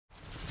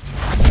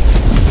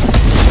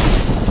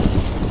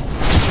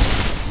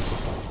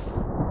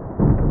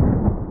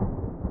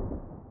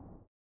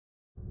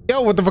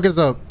Yo, what the fuck is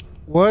up?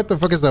 What the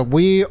fuck is up?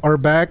 We are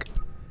back.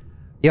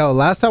 Yo,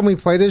 last time we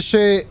played this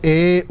shit,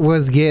 it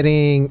was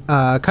getting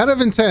kind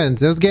of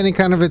intense. It was getting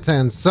kind of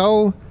intense.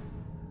 So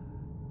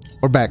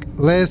we're back.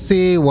 Let's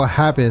see what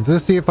happens.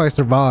 Let's see if I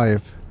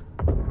survive.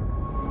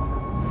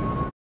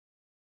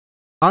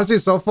 Honestly,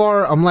 so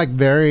far I'm like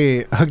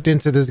very hooked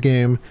into this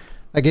game.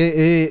 Like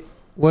it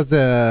was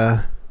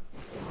a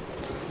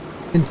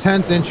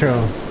intense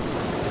intro.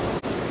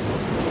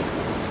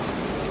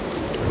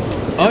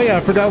 Oh yeah,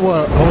 I forgot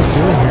what I was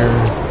doing here.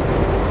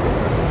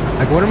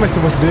 Like, what am I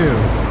supposed to do?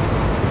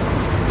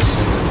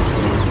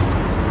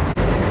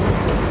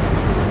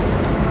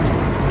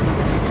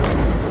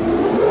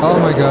 Oh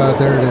my god,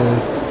 there it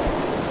is.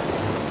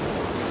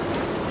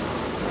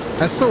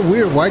 That's so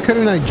weird. Why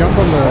couldn't I jump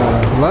on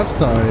the left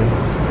side?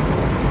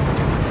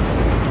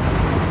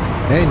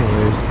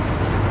 Anyways.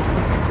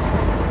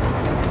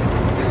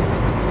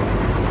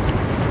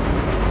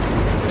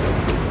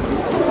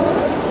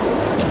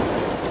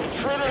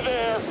 Intruder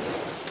there.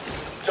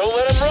 Don't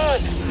let him run.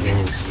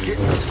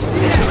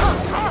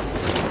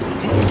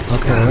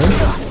 Okay.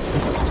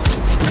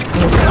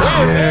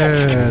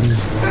 Man.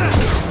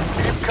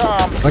 Keep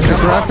calm. Like, the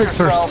graphics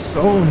are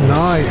so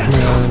nice,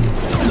 man.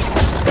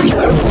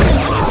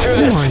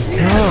 Oh my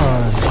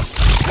god.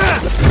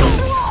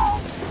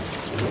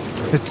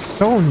 It's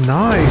so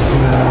nice,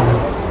 man.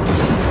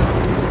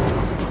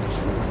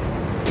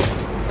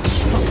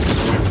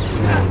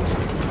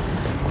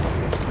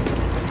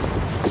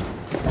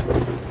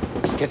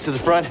 Get to the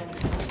front.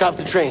 Stop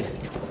the train.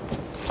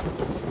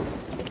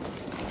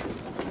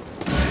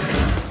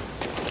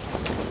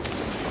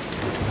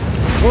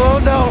 Oh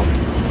no!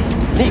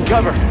 Need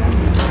cover.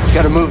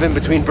 Gotta move in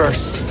between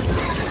bursts.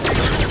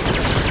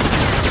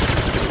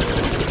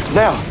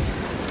 Now.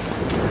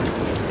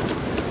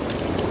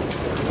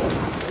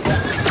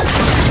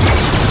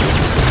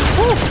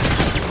 Woo.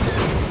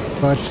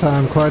 Clutch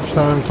time, clutch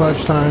time,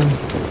 clutch time.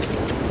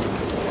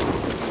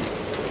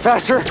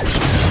 Faster.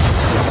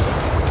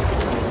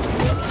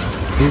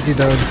 Easy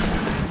dubs.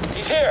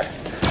 He's here.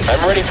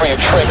 I'm ready for your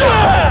trick.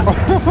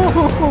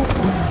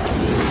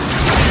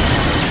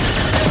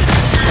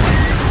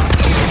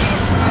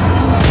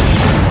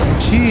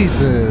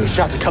 Jesus.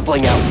 Shot the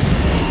coupling out.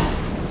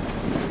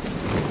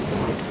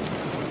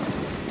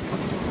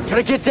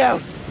 Gotta get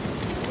down.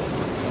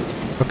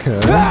 Okay.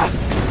 Ah!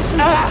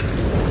 Ah!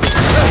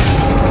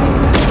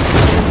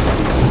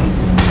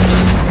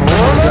 Oh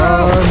my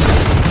god.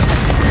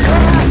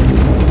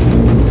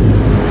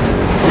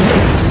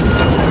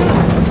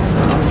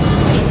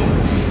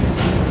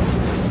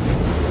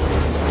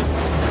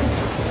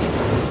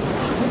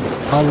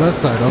 Oh, left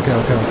side. Okay,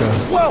 okay, okay.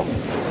 Whoa!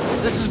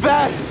 This is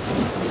bad.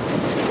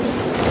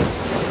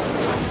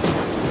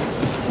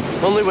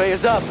 Only way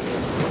is up.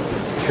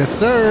 Yes,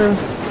 sir.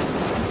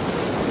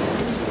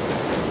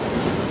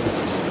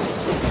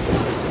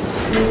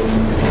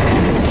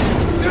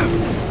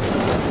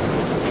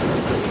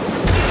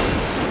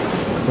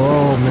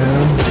 Whoa,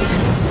 man.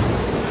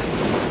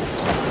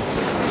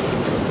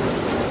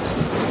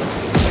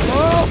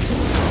 Oh!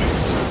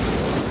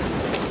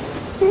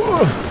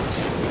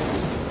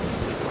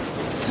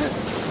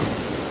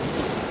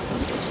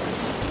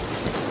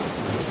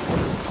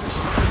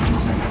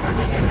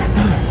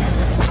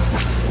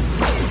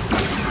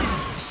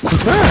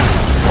 What's that?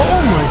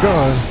 Oh my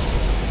god.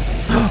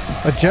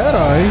 A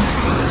Jedi?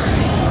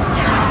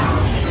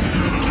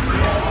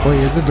 Wait,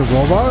 is it the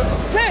robot?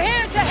 We're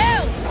here to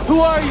help! Who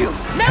are you?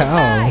 No Cow.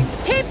 time!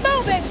 Keep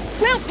moving!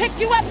 We'll pick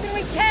you up when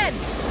we can!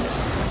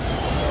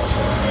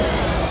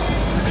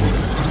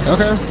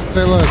 Okay,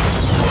 say look.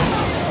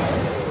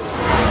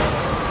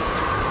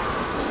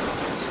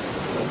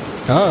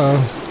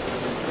 Uh-oh.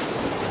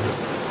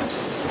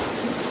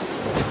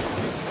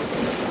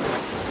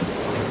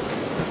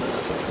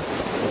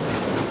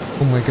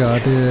 Oh my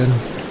god, dude.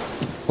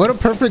 What a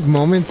perfect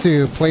moment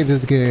to play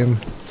this game.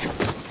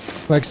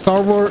 Like,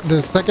 Star Wars,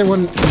 the second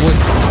one was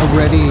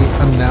already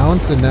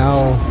announced and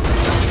now,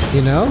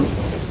 you know?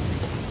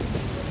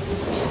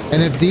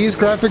 And if these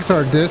graphics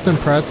are this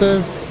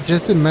impressive,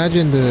 just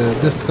imagine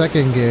the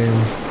second game.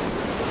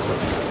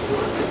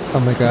 Oh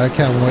my god, I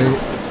can't wait.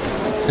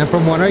 And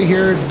from what I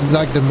hear,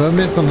 like, the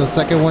movements on the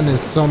second one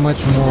is so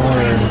much more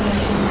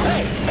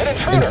Hey, an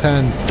intruder.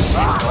 intense.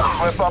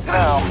 Flip up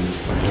now.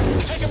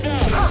 Take him down.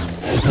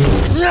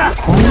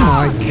 Oh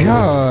my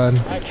god.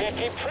 I can't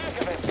keep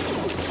track of it.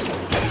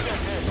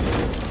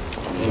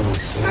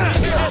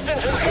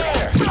 Distance is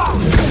there.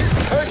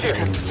 Hurt you.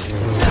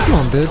 Come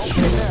on, bitch.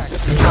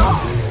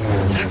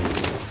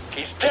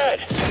 He's dead.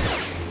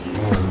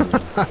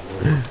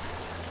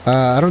 I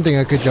don't think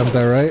I could jump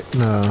that, right?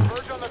 No.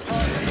 Birds on the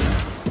target.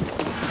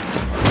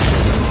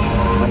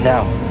 What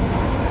now?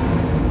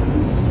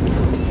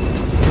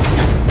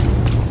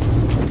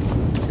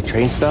 The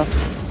train stopped?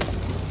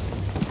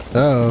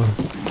 Oh.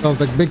 Sounds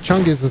like Big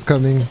Chungus is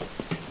coming.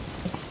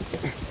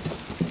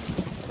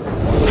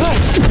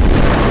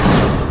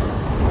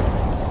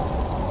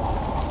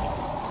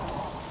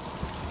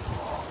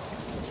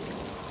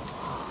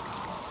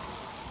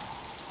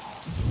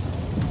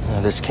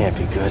 This can't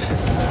be good.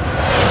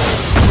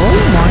 Oh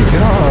my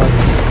god.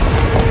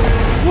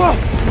 Whoa!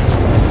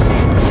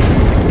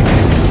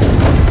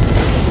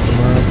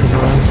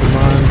 Come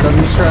on.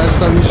 W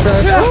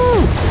stretch. Yeah.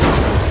 Woo!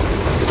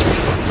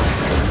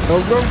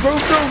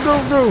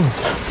 Go.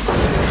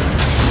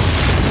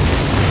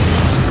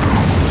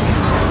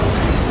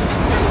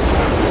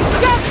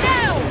 Jump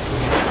now!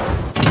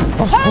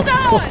 Hold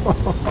on!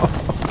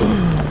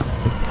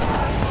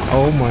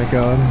 Oh my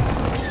god.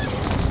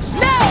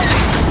 No!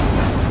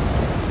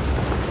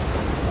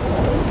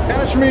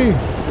 Catch me!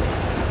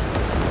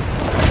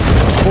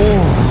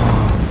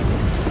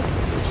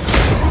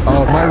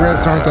 Oh, my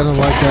reps aren't gonna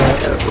like that.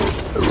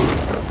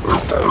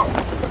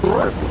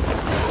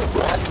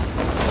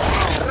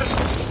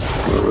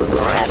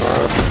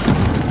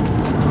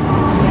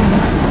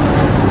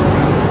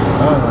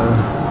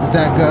 Is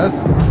that Gus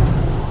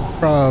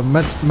from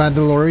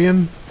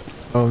Mandalorian?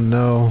 Oh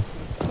no.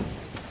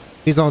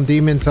 He's on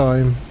demon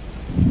time.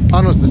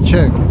 Oh no, it's the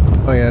chick.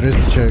 Oh yeah, it is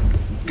the chick.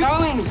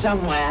 Going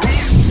somewhere?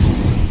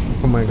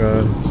 Oh my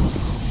god.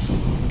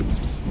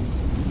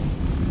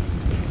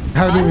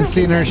 Haven't even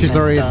seen her, she's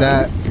already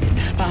that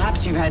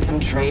Perhaps you've had some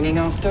training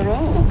after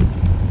all.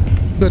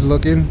 good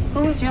looking.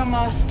 Who's your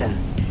master?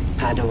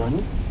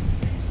 Padawan?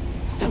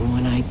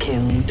 Someone I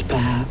killed,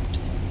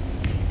 perhaps?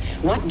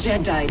 What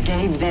Jedi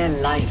gave their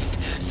life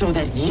so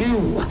that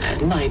you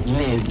might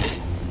live?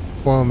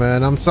 Whoa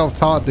man, I'm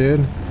self-taught,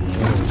 dude.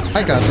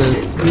 I got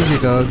this. Easy,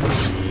 dog.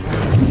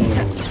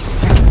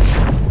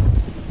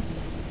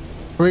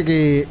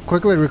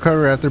 Quickly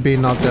recover after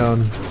being knocked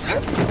down.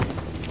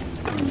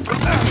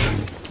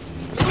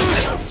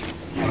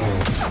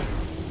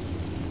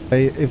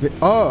 Hey, if it,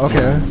 oh,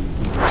 okay.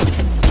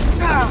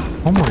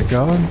 Oh my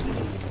god.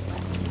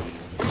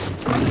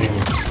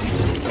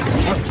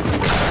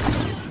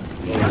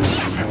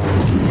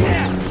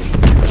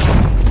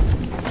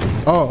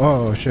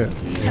 Oh shit.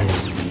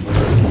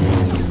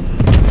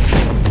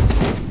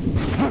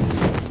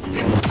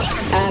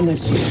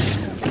 Amateur.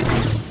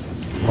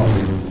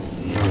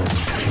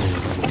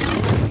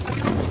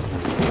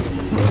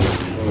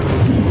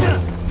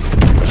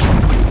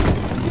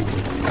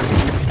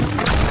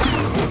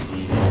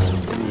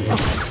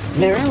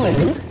 Very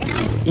well.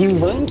 You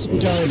won't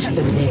dodge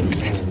the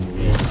next.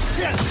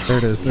 There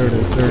it is.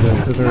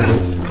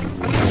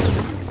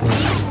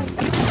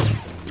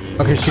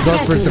 Okay, she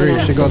goes for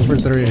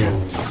three.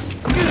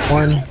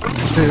 1, 2.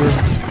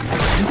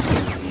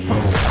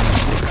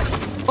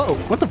 Oh,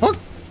 what the fuck?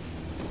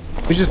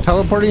 We just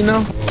teleporting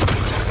now?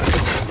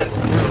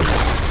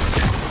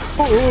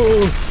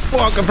 Oh,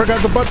 fuck, I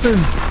forgot the button.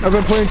 I've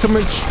been playing too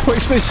much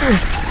PlayStation.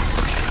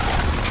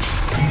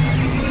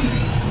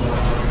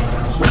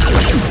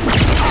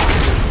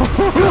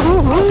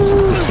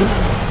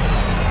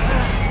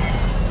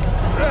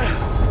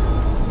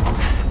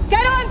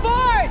 Get on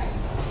board!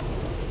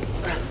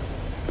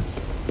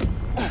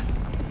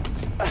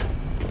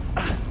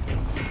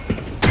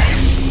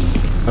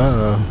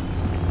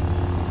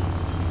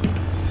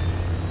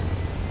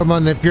 Come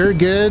on, if you're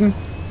good,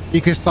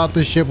 you can stop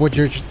the ship with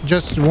your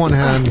just one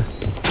hand.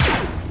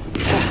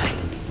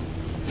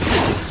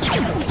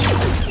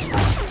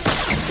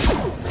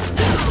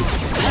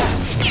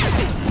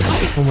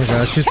 Oh my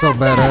gosh, she's so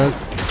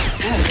badass.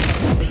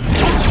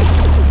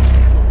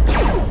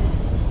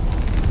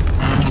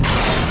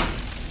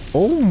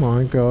 Oh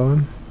my god.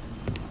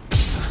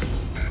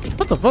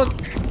 What the fuck?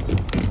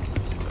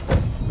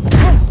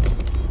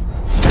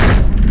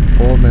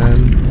 Oh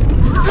man.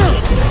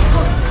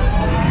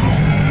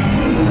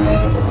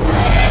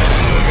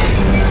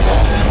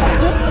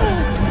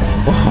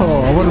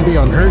 Whoa, I want to be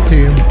on her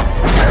team.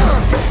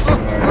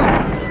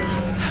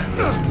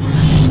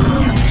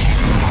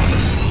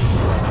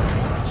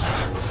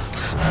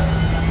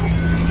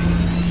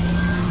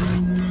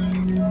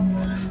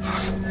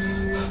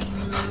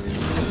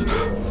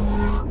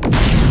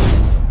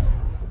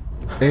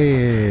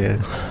 Hey.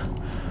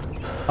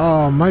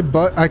 Oh, my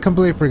butt. I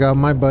completely forgot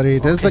my buddy.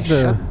 There's Okay, like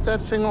the... shut that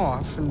thing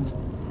off and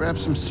grab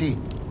some seat.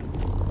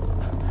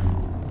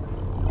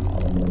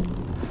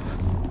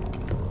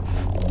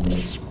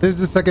 This is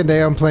the second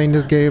day I'm playing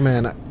this game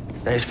and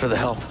Thanks for the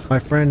help. my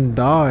friend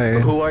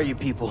died. Who are you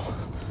people?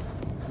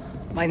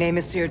 My name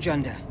is Seer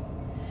Junda,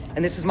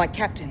 and this is my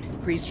captain,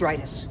 Grease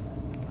Dritus.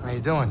 How you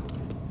doing?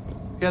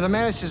 Yeah, the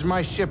Mantis is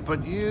my ship,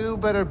 but you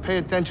better pay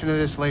attention to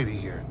this lady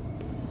here.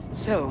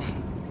 So,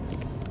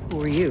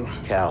 who are you?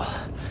 Cal.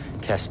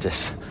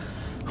 Kestis.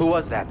 Who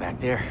was that back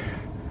there?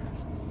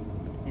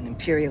 An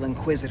Imperial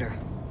Inquisitor.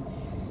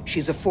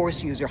 She's a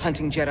Force user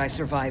hunting Jedi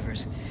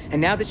survivors. And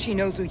now that she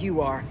knows who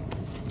you are,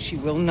 she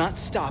will not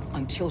stop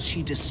until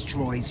she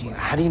destroys you.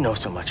 How do you know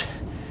so much?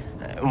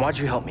 And why'd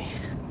you help me?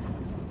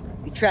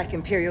 We track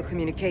Imperial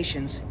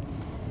communications.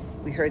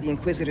 We heard the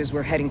Inquisitors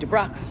were heading to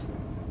Bracca.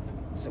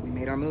 So we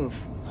made our move.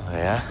 Oh,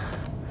 yeah?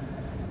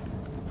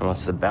 And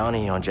what's the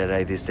bounty on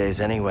Jedi these days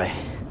anyway?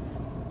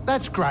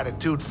 That's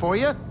gratitude for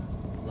you.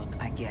 Look,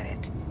 I get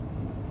it.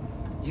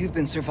 You've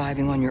been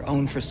surviving on your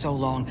own for so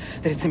long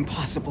that it's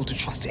impossible to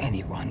trust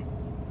anyone.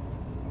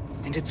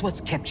 And it's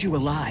what's kept you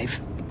alive.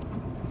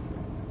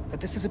 But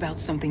this is about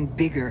something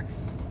bigger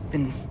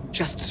than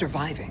just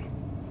surviving.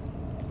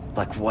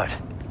 Like what?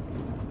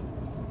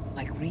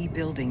 Like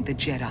rebuilding the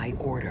Jedi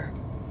Order.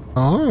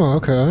 Oh,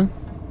 okay.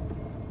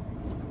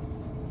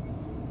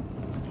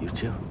 You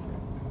too?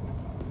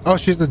 Oh,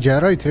 she's a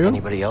Jedi too?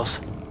 Anybody else?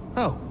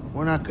 Oh,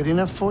 we're not good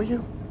enough for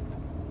you?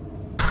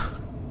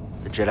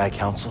 The Jedi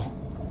Council?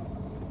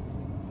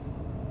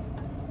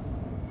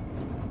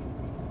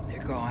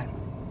 They're gone.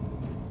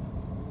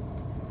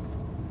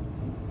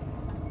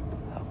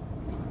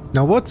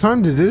 Now, what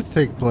time does this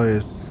take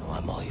place? So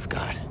I'm all you've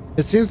got.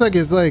 It seems like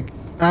it's like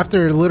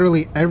after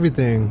literally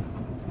everything.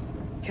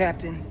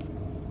 Captain,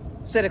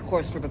 set a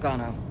course for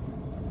Bogano.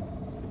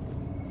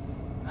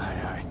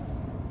 Aye, aye.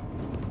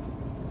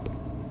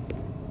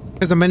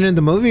 Because I mean, in the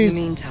In movies, the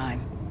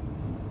meantime,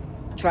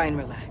 try and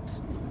relax.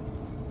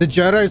 the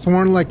Jedis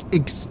weren't like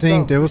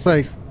extinct. Oh, It was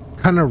like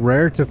kind of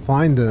rare to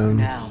find them.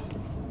 Now,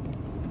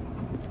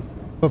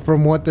 But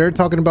from what they're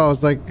talking about,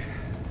 it's like,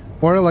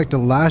 what are like the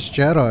last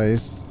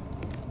Jedis?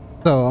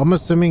 So I'm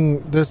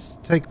assuming this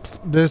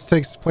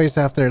takes place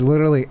after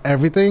literally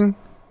everything.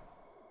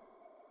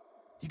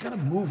 You gotta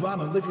move on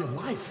and live your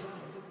life.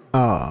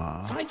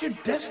 Ah, Find your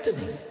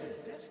destiny.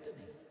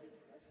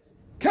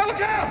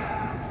 Calico!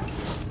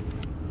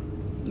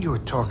 You were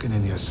talking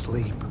in your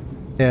sleep.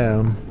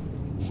 yeah.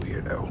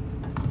 Weirdo.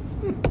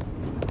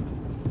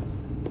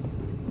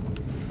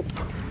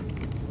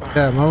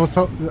 Yeah, I was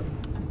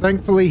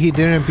thankfully he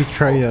didn't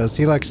betray us.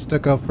 He like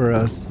stuck up for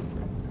us.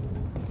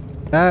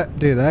 That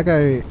dude, that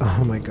guy,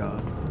 oh my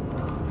god.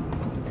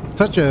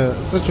 Such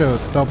a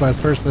dope ass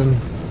person.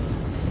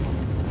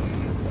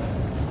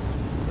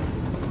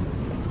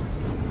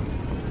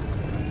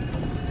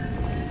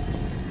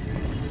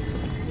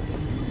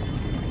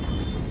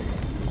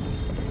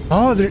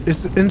 Oh, there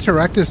is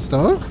interactive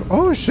stuff?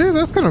 Oh shit,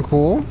 that's kind of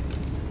cool.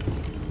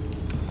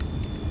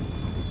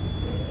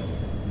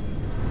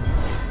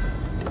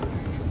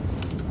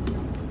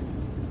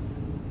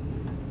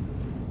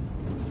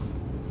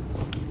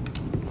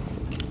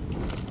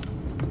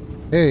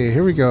 Hey,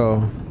 here we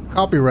go.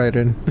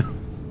 Copyrighted.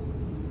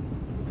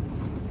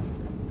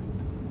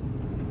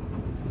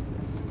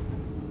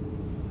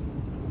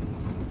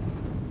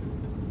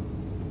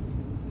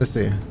 Let's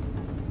see.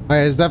 Oh,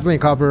 yeah, it's definitely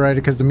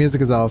copyrighted because the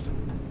music is off.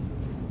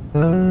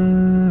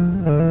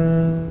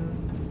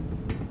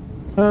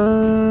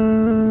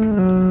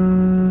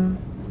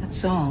 That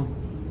song.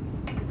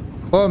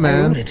 Oh I wrote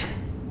man. it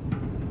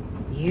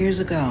years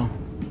ago.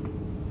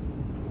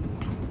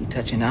 You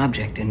touch an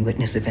object and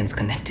witness events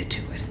connected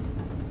to it.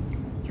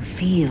 You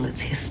feel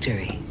its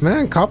history.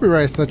 Man,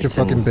 copyright's such It's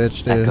a fucking an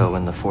bitch, dude. echo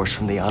in the force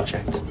from the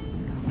object.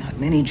 Not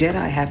many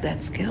Jedi have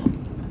that skill.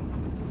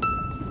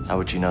 How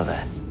would you know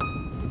that?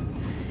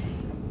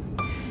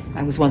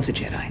 I was once a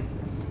Jedi,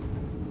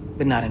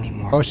 but not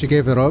anymore. Oh, she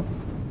gave it up?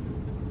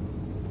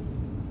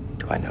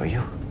 Do I know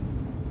you?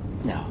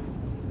 No.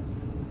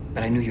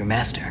 But I knew your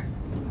master,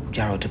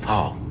 Jaro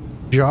Tapal.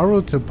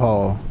 Jaro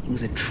Tapal. He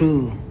was a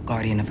true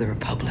guardian of the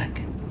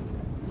Republic.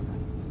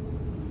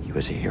 He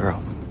was a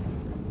hero.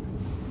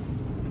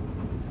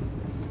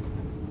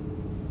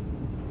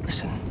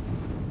 Listen.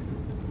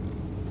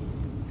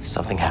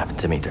 Something happened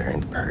to me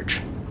during the purge.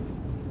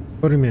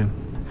 What do you mean?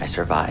 I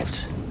survived,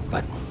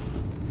 but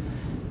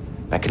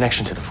my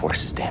connection to the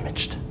Force is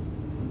damaged.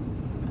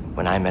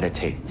 When I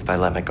meditate, if I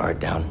let my guard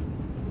down,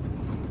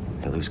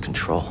 I lose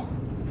control.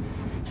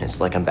 And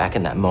it's like I'm back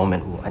in that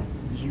moment when...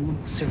 You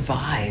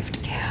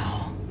survived,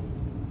 Cal.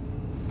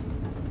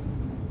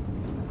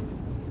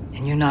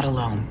 And you're not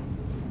alone.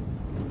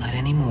 Not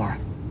anymore.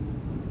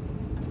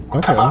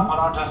 Okay. Come up on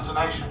our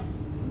destination.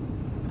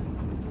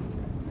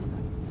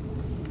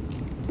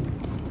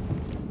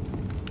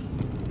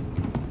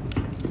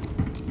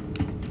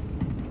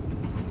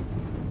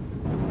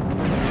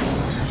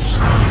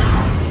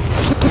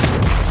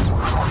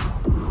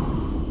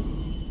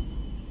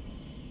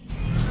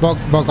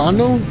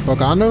 Bogano?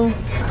 Bogano?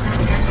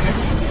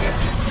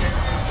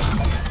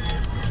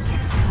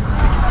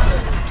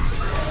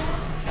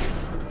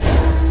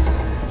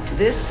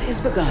 This is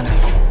Bogano.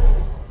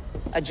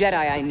 A Jedi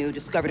I knew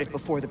discovered it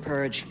before the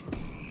Purge.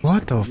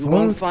 What the You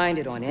won't fuck? find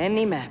it on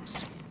any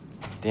maps.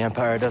 The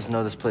Empire doesn't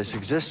know this place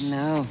exists.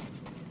 No.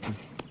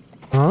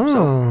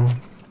 Oh.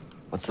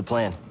 What's the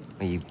plan?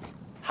 We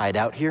hide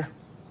out here?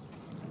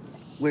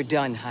 We're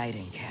done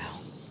hiding,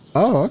 Cal.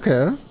 Oh,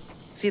 okay.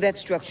 See that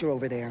structure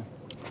over there?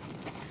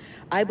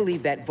 I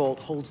believe that vault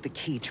holds the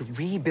key to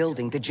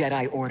rebuilding the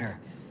Jedi Order.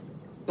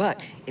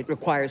 But it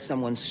requires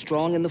someone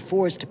strong in the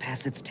Force to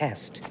pass its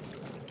test.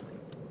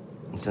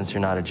 And since you're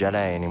not a Jedi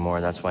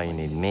anymore, that's why you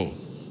need me.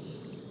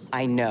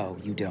 I know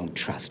you don't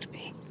trust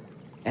me.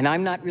 And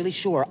I'm not really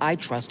sure I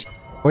trust you.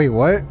 Wait,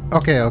 what?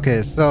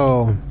 Okay,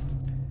 so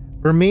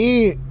for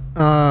me,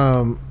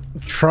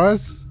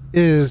 trust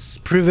is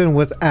proven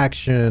with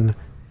action,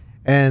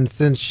 and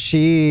since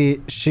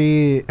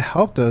she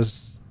helped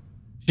us,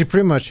 she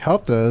pretty much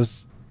helped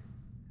us,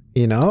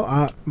 you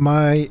know,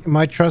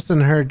 my trust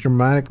in her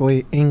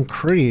dramatically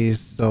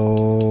increased,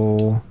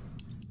 so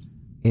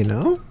you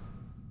know.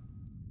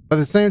 But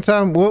at the same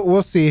time,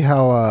 we'll see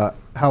how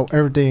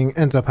everything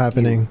ends up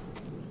happening.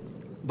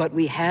 But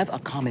we have a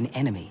common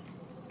enemy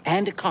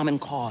and a common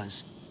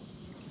cause.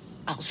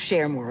 I'll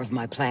share more of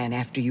my plan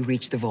after you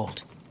reach the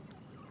vault.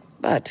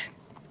 But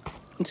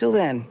until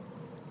then,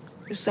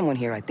 there's someone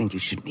here I think you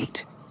should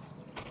meet.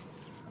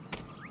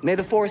 May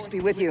the Force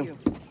be with you.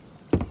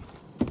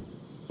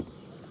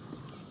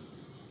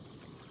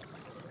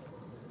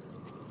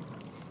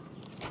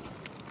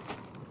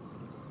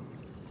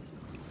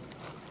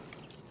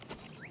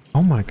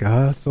 Oh my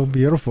god, so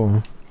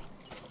beautiful.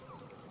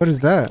 What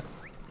is that?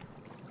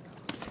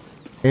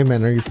 Hey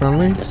man, are you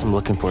friendly? Guess I'm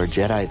looking for a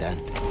Jedi then.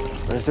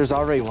 But if there's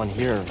already one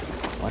here,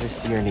 why does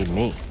Seer need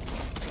me?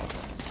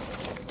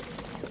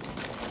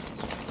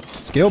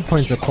 Skill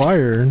points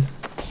acquired.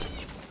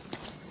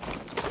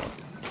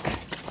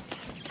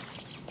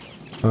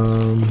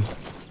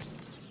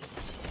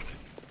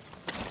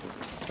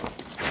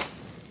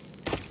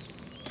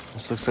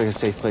 This looks like a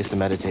safe place to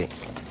meditate.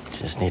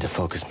 Just need to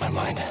focus my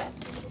mind.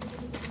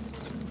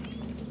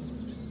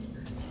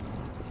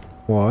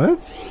 What?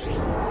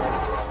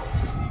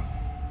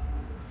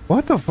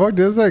 What the fuck?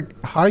 There's like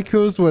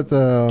haikus with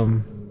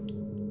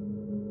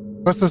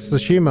what's the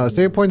Tsushima?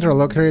 Save points are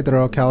located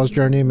throughout Cal's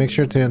journey. Make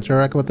sure to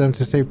interact with them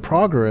to save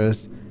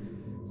progress.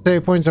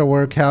 Save points are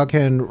where Cal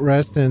can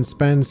rest and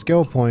spend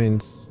skill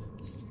points.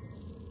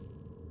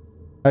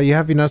 You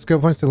have enough skill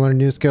points to learn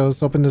new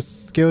skills. Open the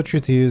skill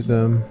tree to use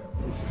them.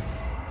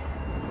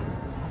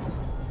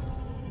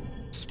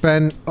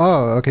 Spend...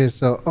 Oh, okay,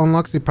 so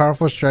unlocks the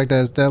powerful strike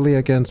that is deadly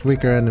against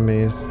weaker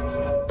enemies.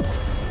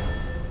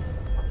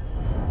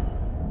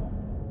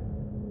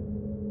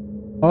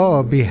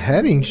 Oh,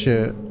 beheading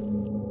shit.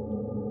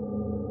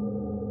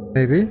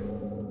 Maybe?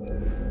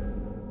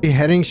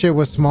 Beheading shit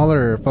with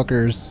smaller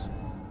fuckers.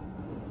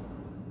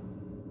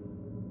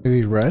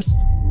 Maybe rest?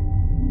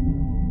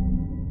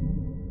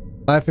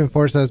 Life and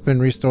force has been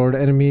restored.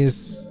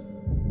 Enemies...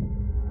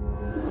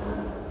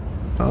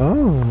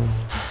 Oh.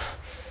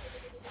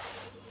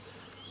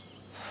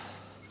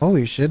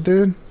 Holy shit,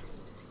 dude.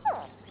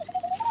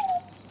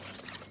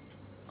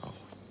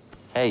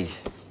 Hey,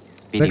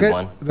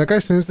 BD1. That guy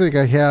seems like he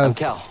has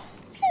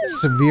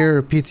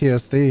severe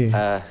PTSD.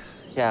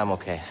 Yeah, I'm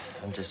okay.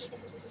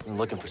 I'm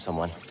looking for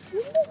someone.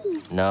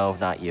 No,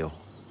 not you.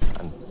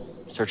 I'm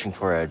searching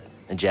for a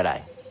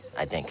Jedi,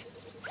 I think.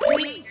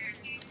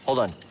 Hold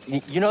on.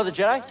 You know the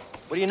Jedi?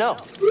 What do you know?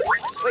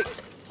 Wait,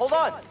 hold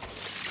on.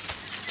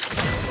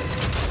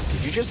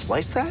 Did you just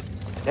slice that?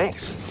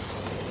 Thanks.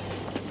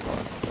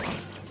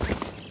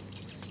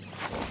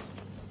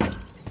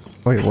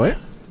 Wait, what?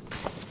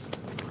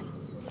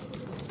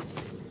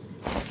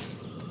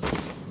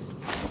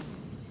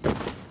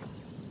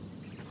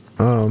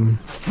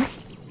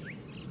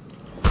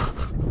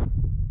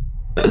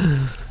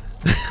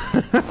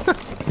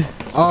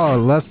 Oh,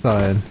 left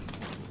side.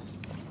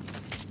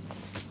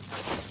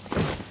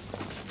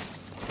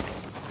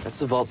 That's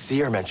the vault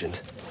Seer mentioned.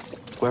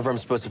 Whoever I'm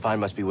supposed to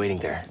find must be waiting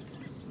there.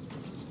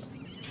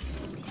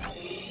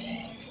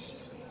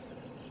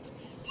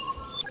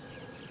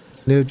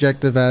 New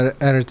objective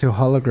added to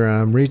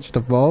hologram. Reach the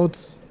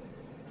vaults.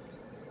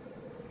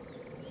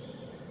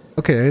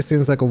 Okay,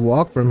 seems like a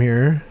walk from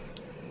here.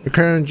 The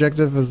current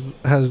objective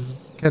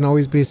can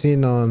always be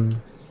seen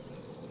on...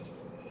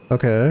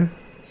 Okay.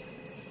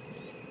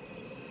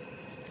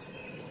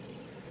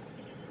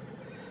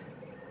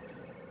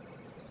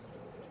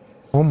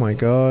 Oh my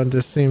god,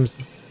 this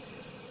seems...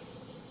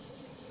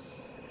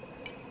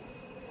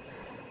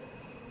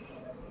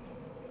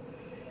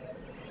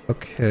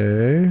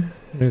 Okay.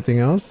 Anything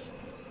else?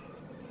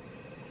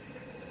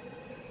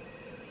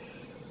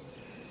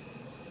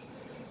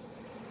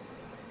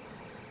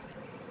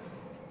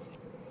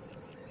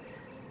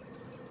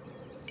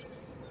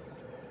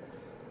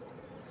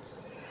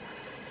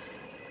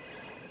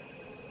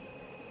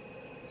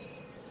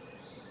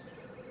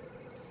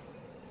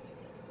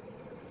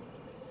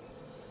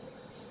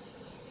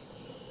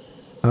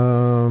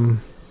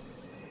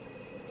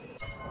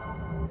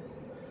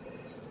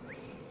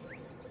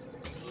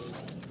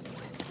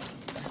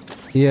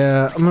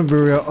 Yeah, I'm gonna be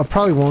real. I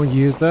probably won't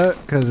use that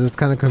because it's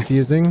kind of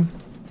confusing.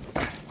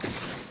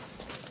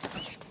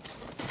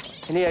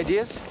 Any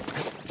ideas?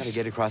 Gotta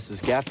get across this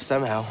gap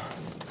somehow.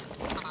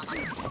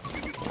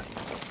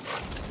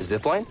 The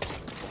zip line?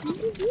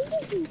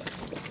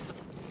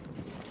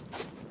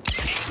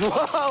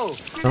 Whoa!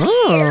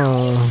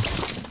 Oh.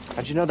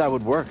 How'd you know that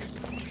would work?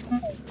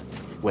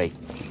 Wait,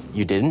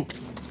 you didn't?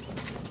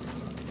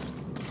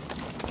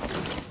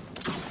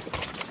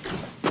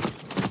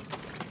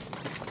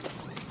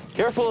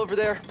 Careful over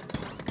there.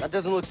 That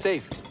doesn't look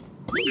safe.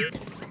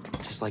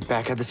 Just like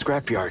back at the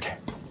scrapyard.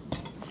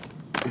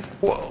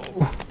 Whoa.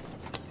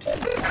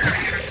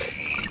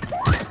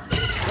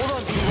 Hold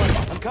on,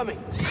 B1. I'm coming.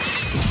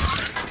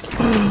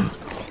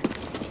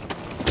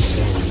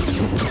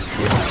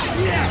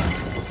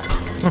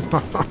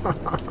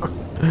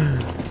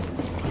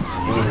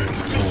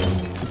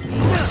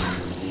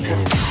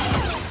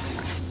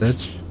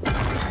 Bitch.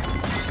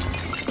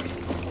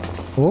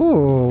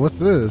 Oh, what's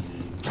this?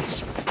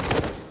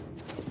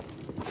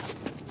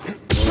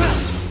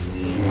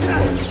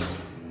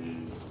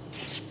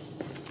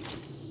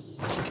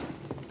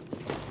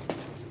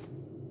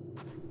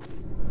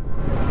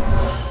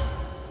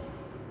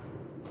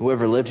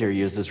 Whoever lived here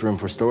used this room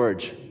for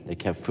storage. They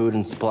kept food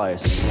and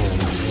supplies.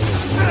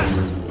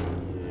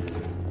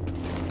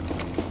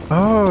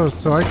 Oh,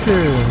 so I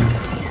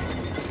can...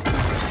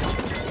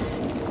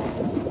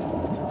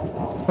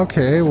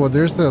 Okay, well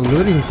there's the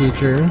looting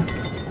feature.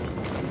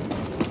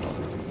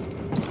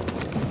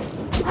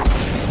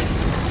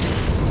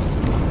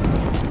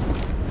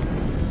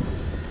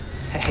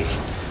 Hey,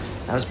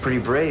 that was pretty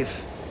brave.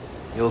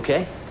 You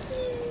okay?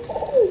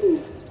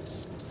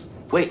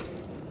 Wait,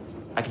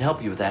 I can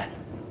help you with that.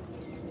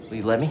 Will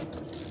you let me?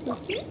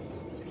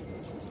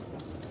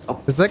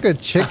 Oh. It's like a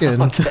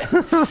chicken. Okay.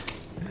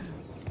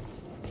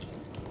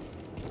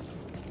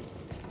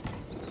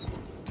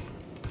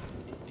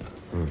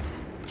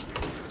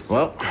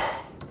 Well,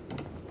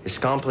 your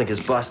scomp is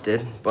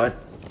busted, but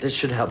this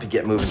should help you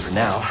get moving for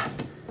now.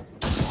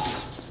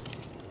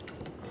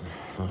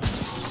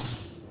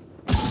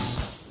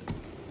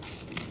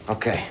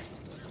 Okay.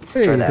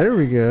 Hey, there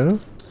we go.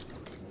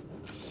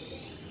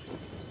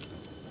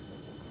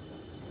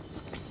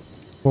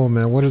 Oh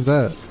man, what is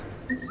that?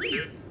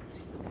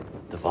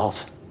 The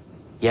vault.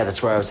 Yeah,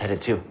 that's where I was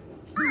headed to.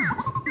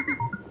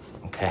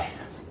 Okay,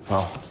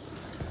 well,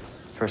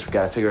 first we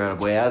gotta figure out a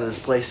way out of this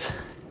place.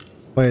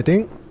 Wait, I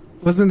think...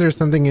 Wasn't there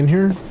something in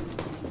here?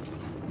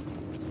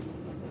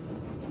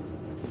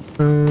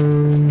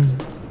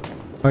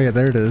 Oh yeah,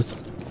 there it is.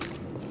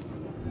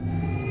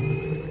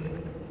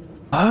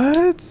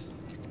 What?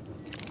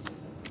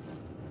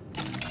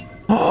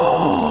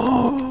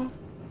 Oh!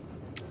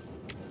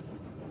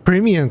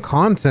 Premium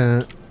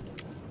content.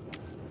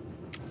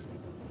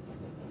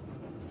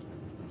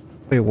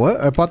 Wait, what?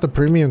 I bought the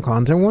premium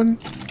content one?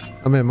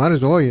 I mean, might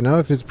as well, you know,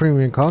 if it's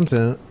premium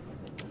content.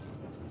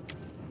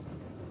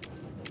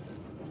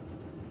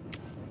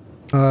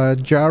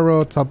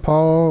 Jaro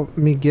Tapal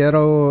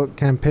Miguero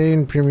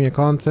campaign premium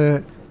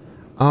content.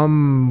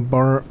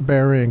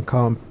 Barbarian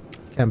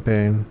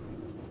campaign.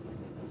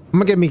 I'm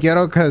gonna get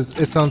Miguero because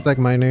it sounds like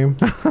my name.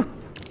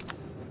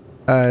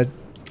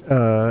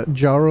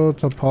 Jaro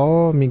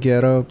Tapal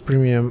Miguero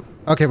premium.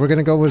 Okay, we're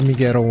gonna go with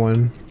Miguero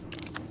one.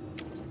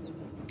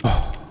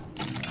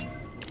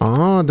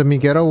 Oh, the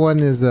Miguero one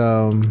is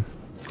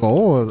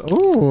gold.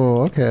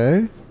 Oh,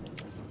 okay.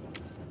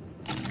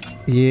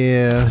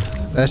 Yeah,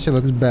 that shit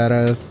looks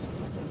badass.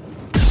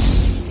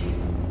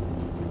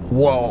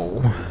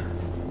 Whoa.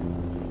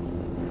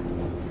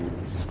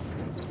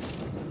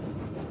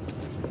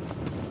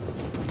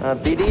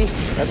 BD,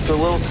 that's a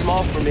little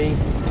small for me.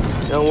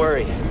 Don't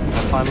worry,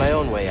 I'll find my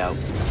own way out.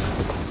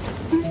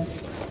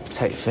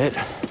 Tight fit,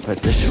 but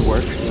this should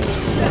work.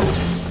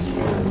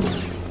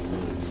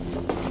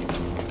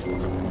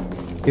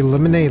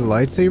 Eliminate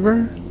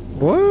lightsaber?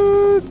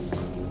 What?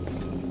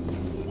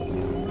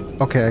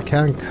 Okay, I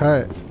can't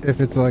cut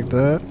if it's like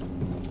that.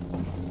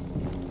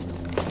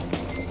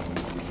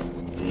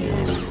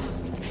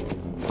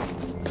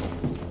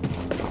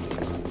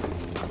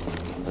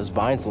 Those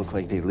vines look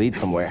like they lead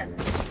somewhere.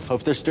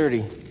 Hope they're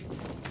sturdy.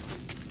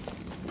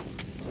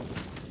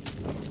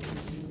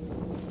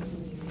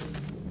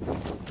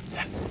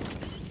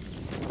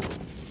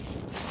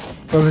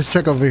 Well, let's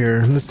check over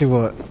here. Let's see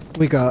what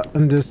we got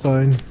on this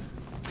side.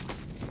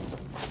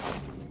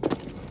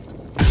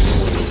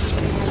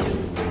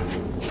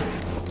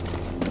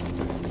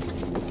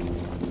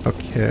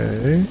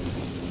 Okay.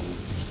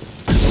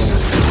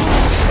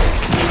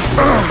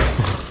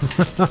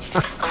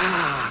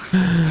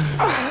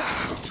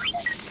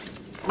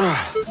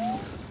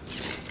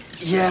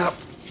 Yeah,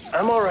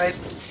 I'm all right.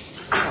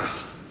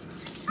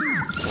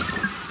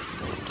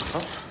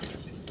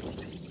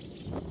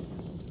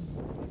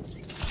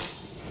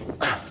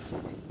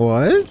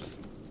 What?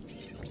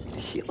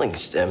 Healing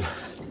stim.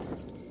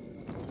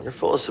 You're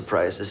full of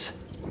surprises.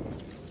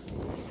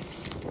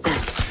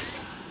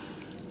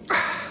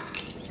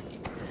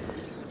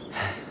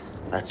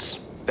 That's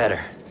better.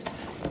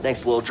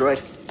 Thanks, little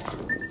droid.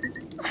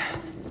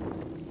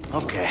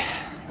 Okay,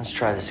 let's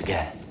try this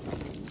again.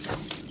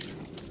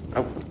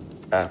 Oh,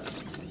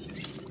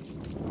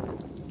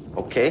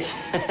 okay.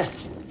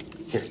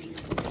 Here,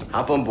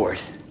 hop on board.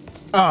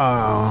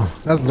 Oh,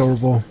 that's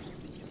adorable.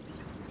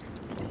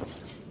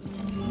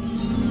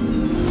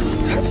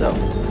 So,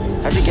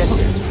 how'd you get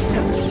here?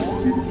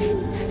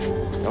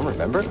 Don't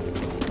remember?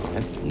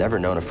 I've never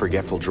known a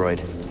forgetful droid.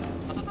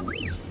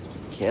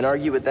 Can't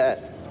argue with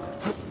that.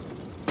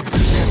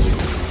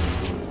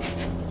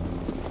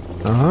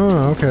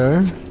 Oh,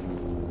 okay.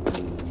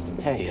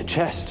 Hey, a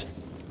chest.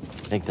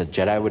 Think the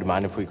Jedi would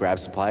mind if we grab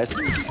supplies?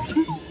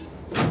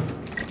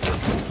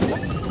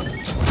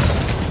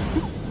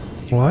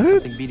 What?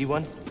 Something,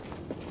 BD1?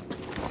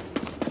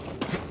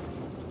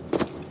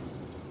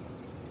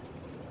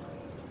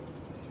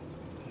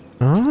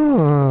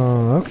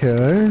 Oh,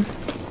 okay.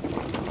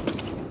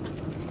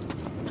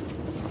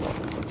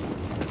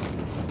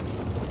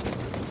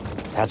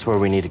 That's where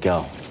we need to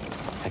go.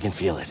 I can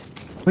feel it.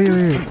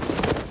 Wait.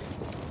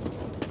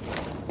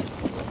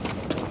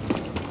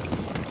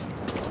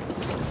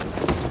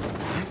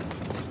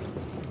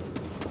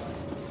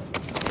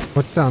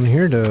 What's down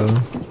here, though?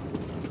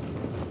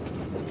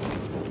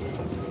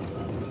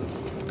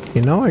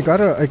 You know, I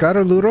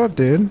gotta loot up,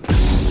 dude.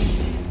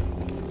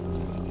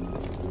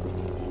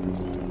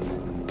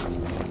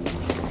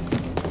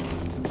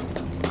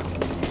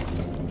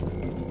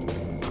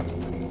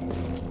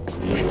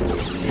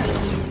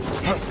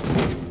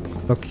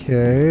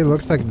 Okay,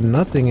 looks like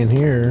nothing in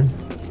here.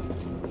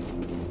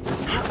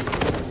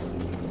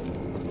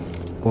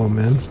 Oh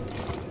man.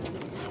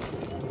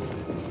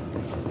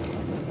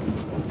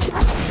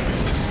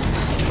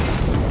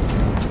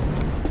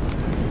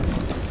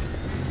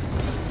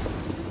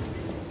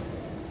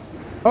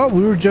 Oh,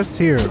 we were just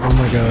here. Oh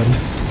my god.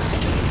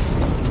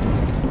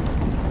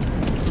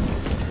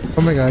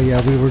 Oh my god, yeah,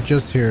 we were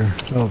just here.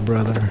 Oh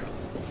brother.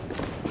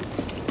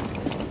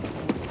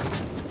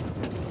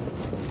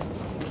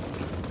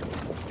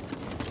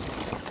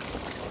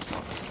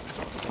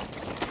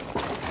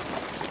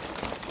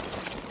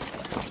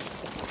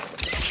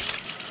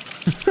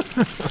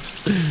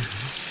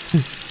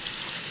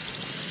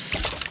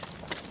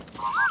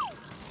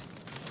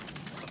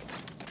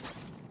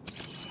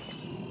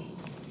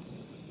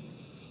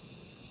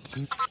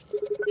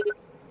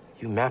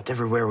 You mapped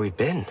everywhere we've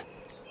been.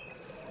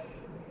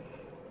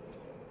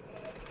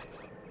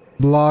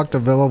 Blocked,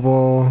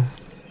 available.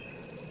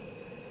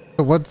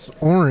 So what's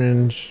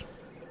orange?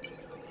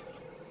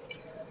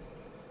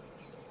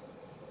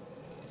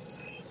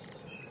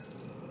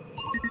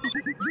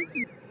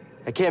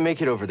 I can't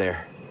make it over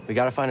there. We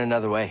gotta find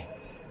another way.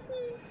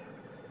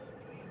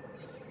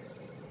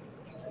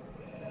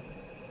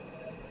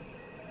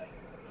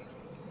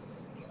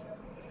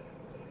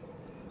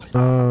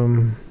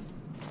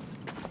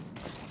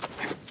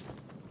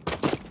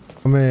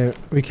 I mean,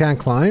 we can't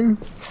climb?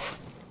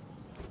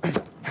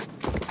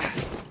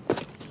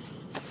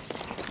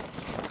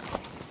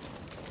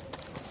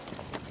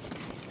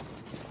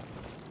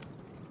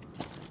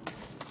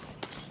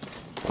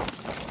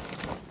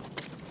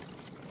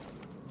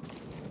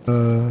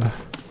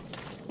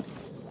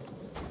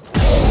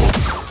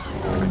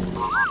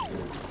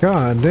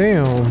 God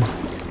damn.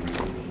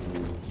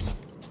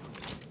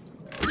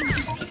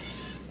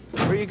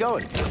 Where are you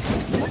going?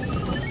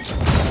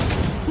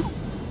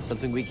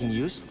 Something we can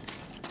use?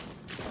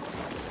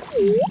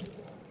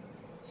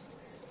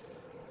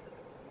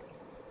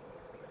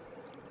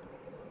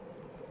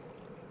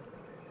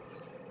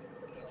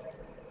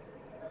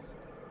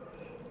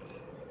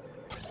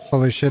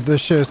 Holy shit, this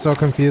shit is so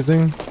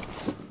confusing.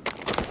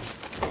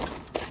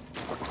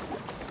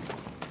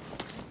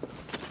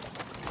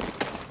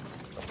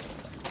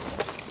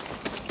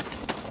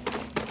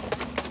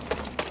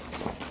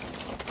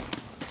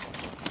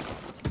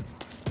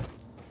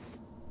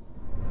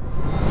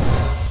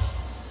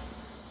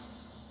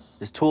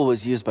 This tool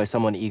was used by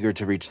someone eager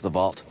to reach the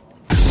vault.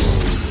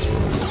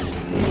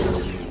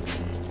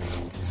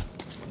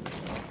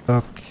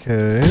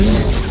 Okay.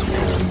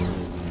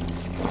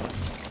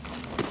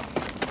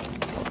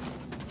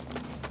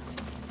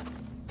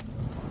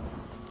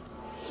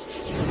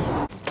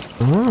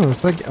 Oh,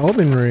 it's like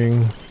Elden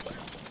Ring.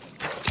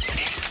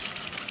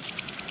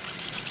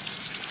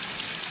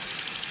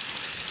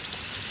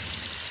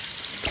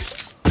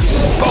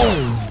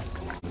 Boom!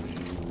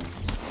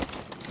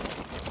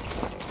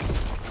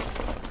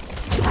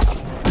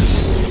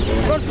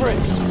 Run for it!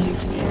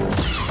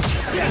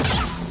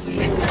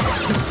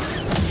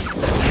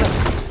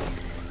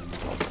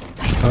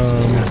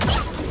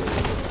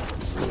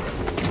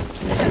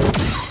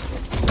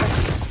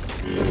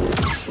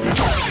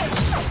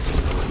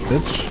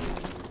 Bitch.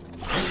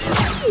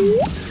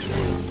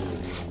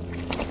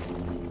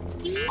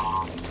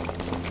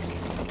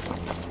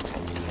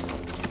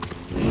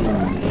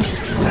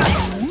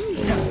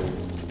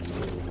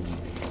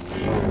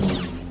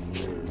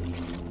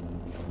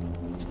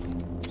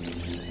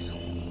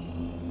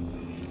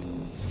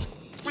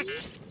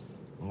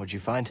 What'd you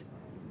find?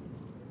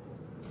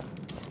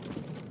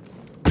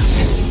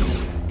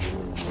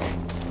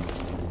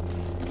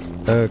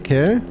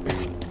 Okay.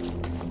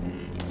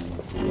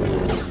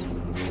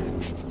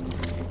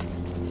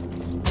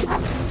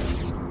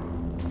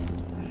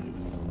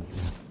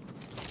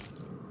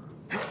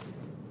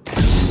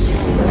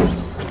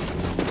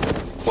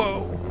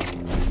 Whoa.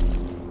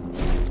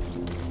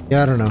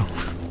 Yeah, I don't know.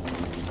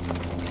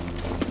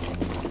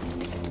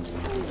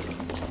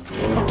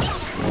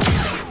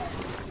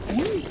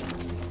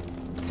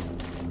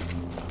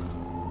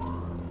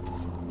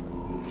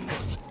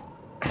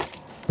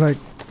 Like,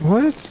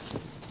 what?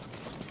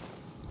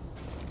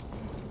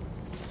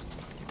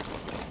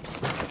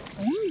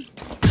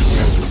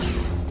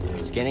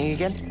 Scanning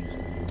again?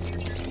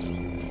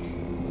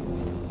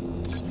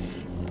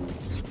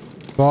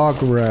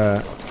 Bog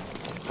rat.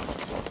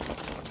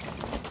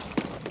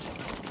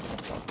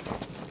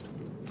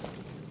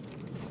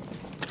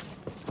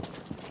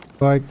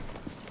 Like,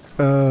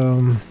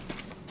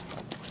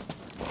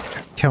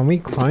 can we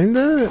climb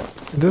that?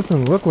 It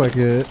doesn't look like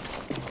it.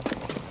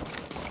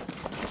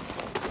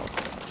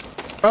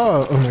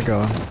 Oh, oh my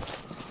god.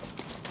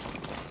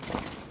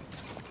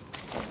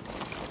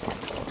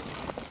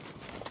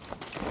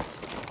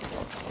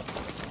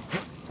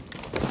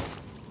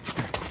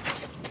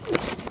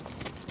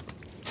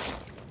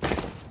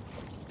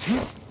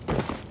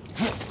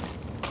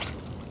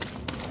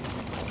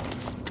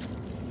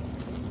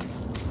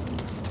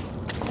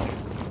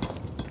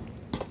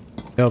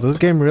 Yo, this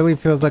game really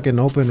feels like an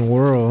open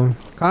world.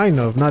 Kind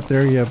of, not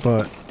there yet,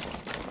 but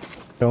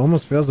it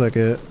almost feels like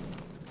it.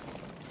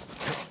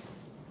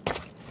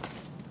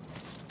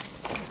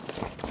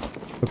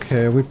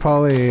 Okay, we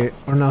probably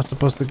are not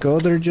supposed to go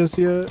there just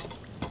yet.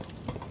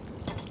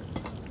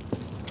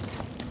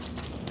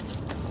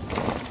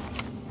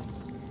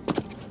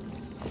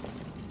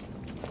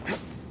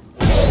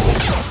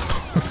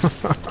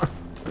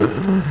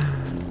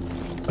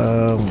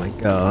 Oh my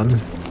god.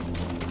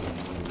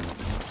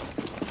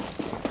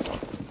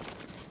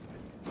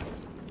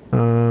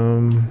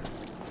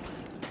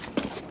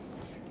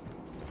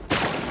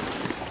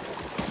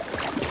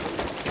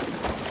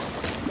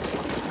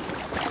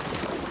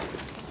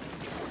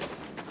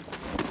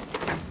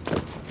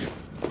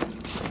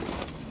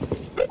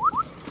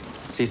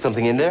 See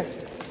something in there?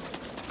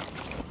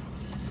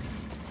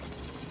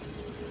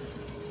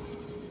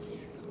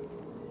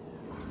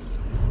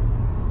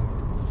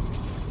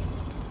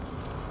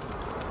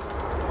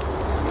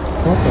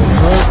 What the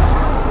fuck?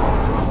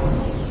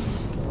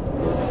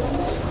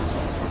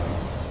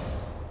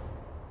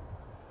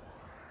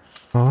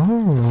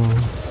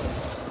 Oh.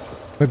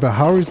 Wait, but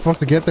how are we supposed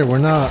to get there? We're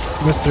not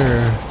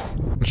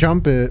Mr.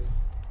 Jump It.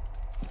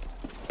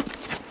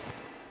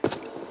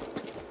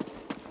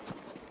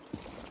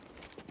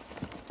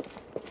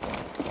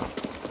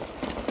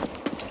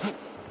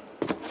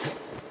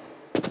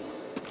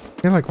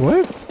 They're like,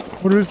 what?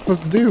 What are we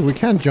supposed to do? We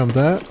can't jump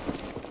that.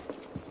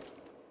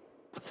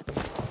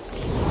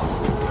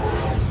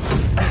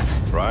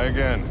 Try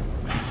again.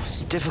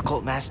 It's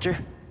difficult, Master.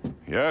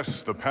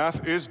 Yes, the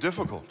path is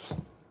difficult.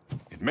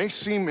 It may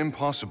seem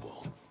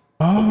impossible,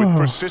 but with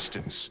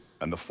persistence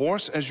and the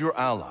Force as your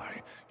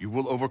ally, you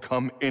will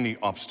overcome any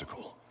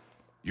obstacle.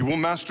 You will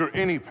master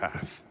any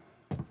path.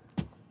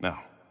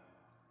 Now,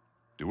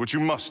 do what you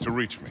must to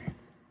reach me.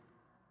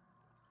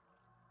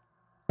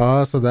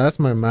 Oh, so that's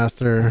my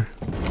master.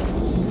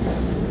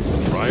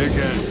 Try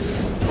again.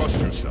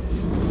 Trust yourself.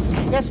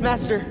 Yes,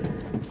 Master.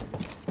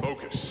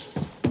 Focus.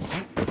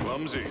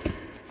 Clumsy.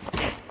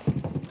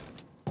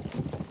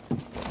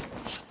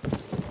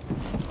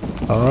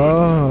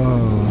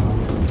 Oh.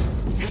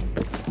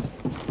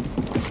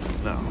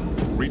 Now,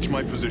 reach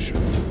my position.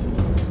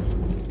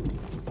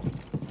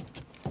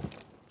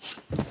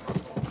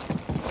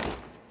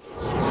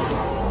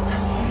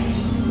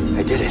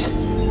 I did it.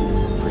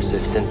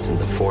 Persistence and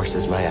the Force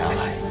is my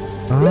ally.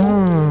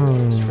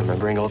 Oh. Just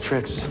remembering old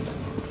tricks.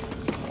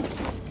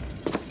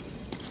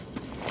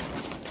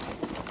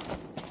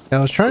 I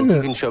was trying You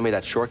to. can show me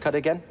that shortcut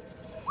again?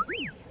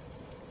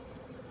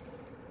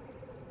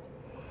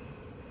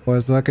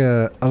 Was like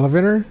a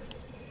elevator?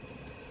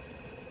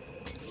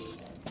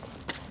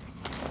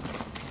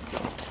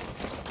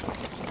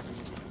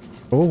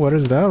 Oh, what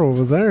is that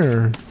over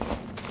there?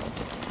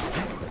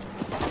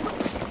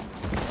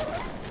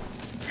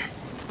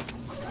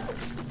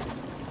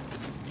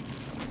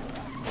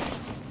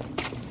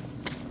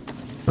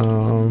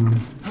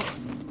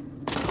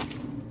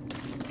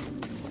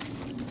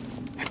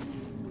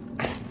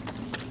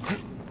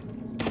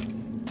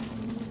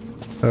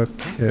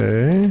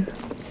 Okay.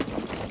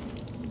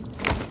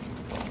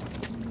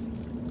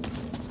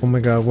 Oh my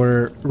god,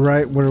 we're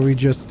right where we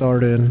just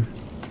started.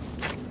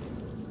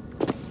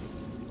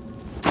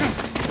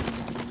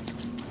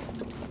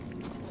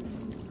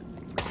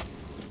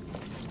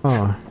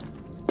 Huh.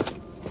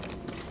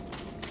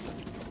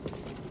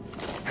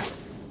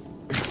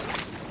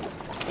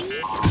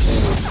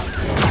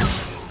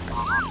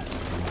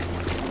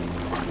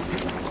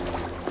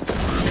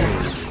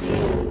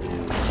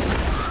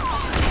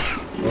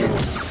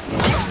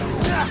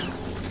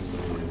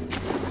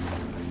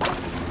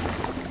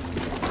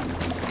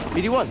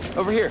 BD1,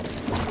 over here.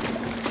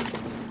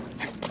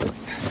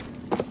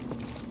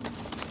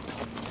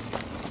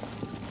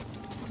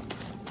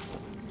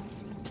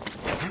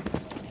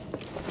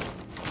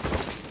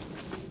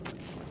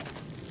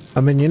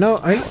 I mean, you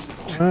know, I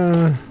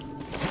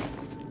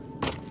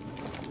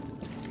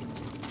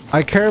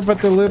care about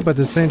the loot, but at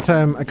the same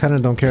time, I kind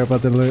of don't care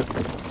about the loot.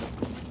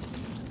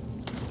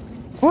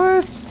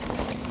 What?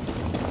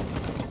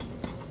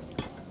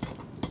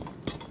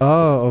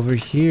 Oh, over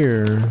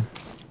here.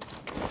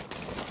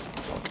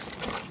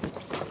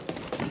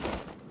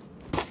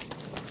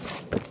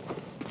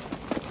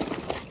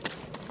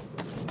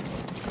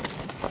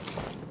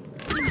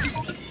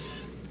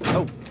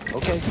 Oh,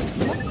 okay.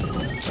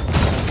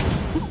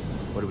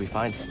 What do we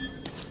find?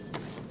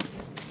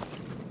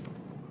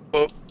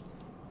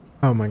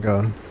 Oh my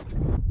god.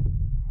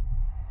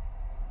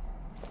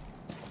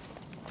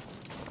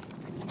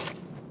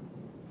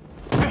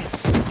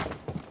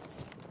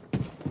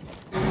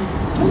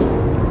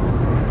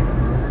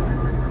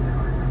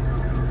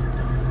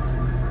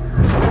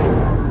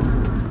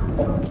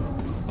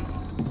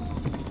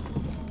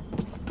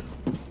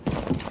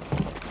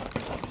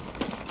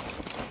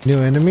 New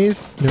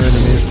enemies? New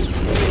enemies.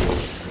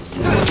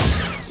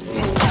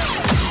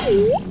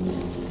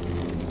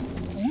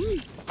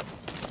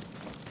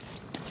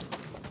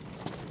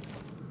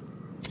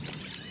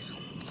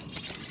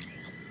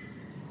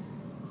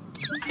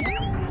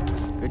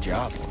 Good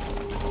job.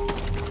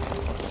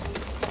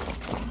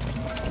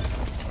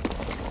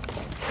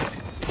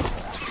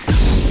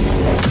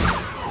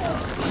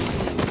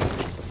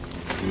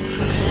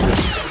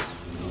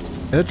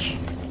 Bitch.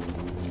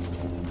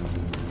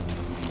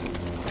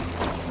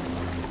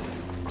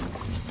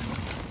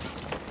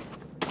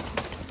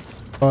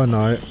 Oh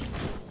no.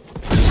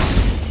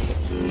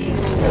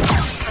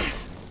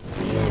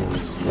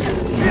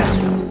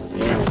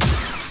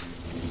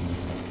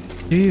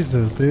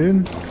 Jesus,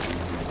 dude.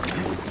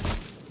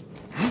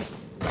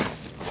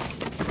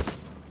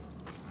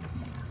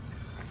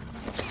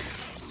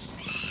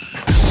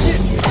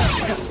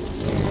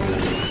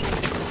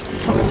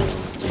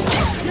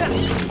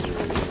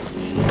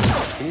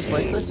 Can you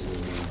slice this?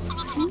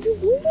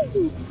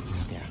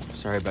 Yeah,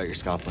 sorry about your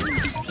scoffing.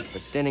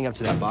 But standing up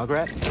to that bog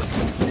rat,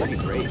 that'd be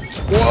great.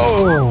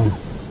 Whoa!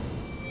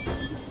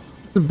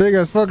 It's a big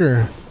ass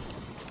fucker.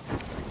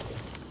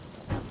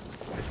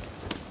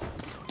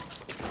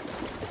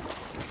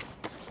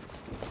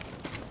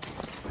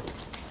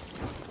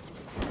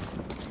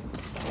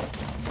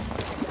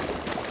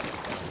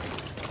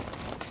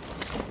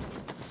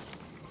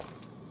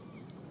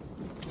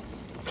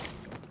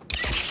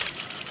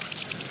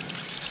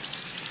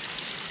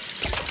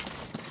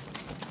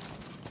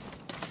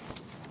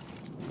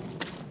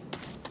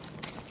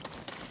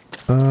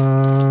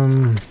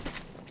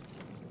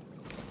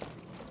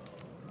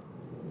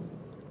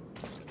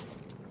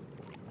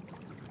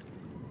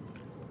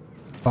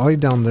 Probably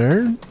down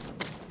there.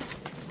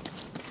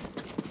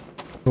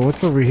 So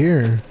what's over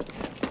here?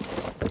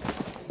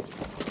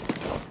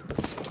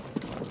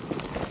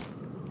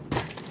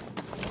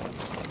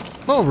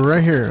 Oh, we're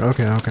right here.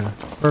 Okay, okay.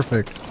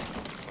 Perfect.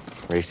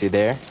 Racy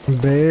there?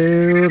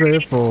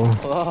 Beautiful.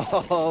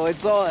 Oh,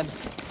 it's on.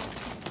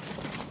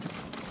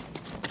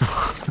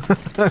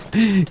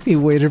 He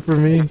waited for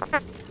me.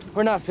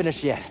 We're not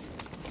finished yet.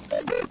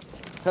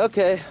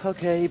 Okay,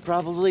 he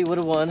probably would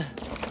have won.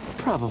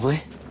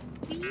 Probably.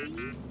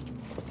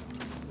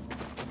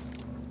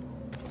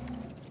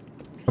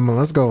 Come on,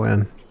 let's go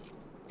in.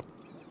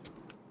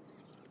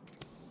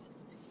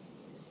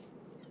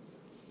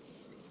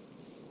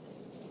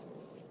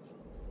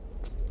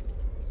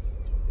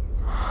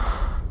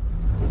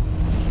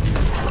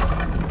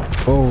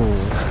 Oh.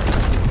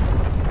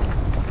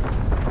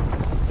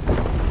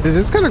 This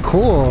is kind of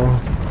cool.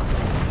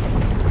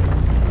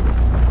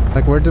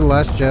 Like we're the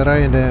last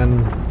Jedi and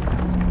then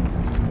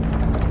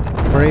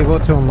we're able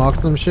to unlock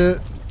some shit.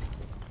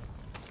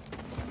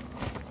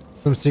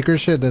 Some secret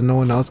shit that no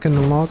one else can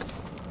unlock.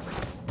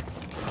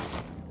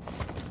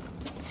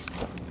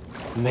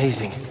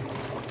 Amazing.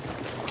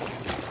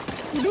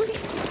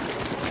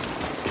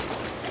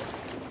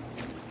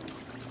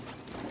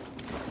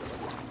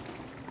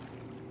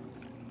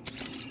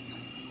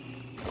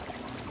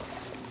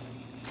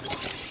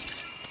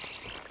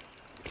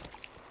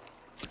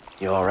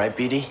 You all right,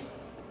 BD?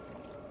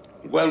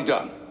 Well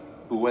done,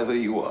 whoever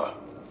you are.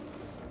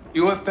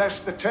 You have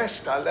passed the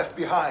test I left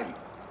behind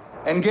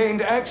and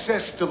gained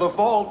access to the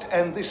vault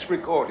and this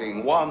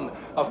recording, one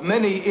of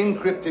many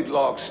encrypted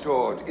logs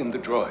stored in the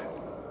droid.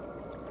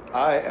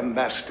 I am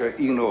Master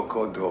Eno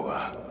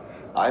Cordova.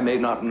 I may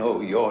not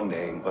know your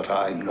name, but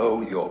I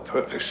know your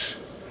purpose.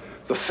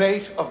 The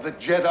fate of the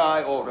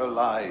Jedi Order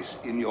lies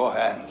in your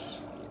hands.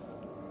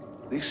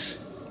 This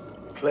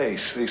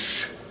place,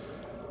 this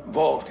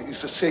vault,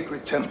 is a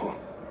sacred temple,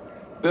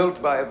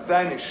 built by a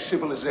vanished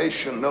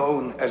civilization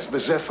known as the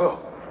Zepho.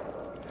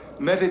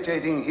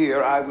 Meditating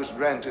here, I was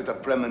granted a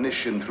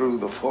premonition through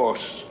the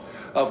Force,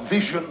 a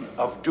vision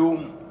of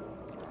doom.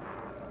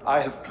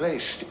 I have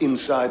placed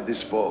inside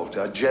this vault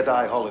a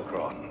Jedi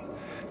holocron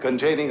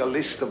containing a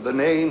list of the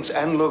names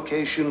and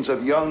locations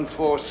of young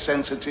Force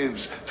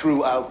sensitives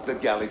throughout the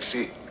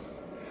galaxy.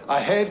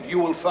 Ahead, you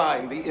will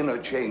find the inner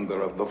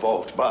chamber of the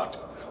vault, but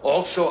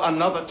also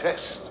another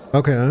test.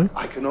 Okay.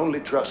 I can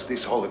only trust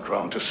this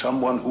holocron to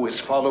someone who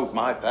has followed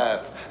my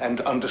path and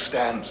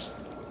understands.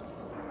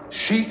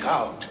 Seek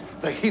out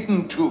the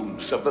hidden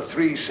tombs of the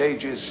three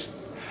sages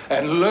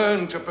and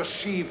learn to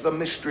perceive the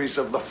mysteries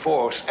of the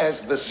Force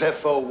as the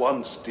Zepho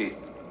once did.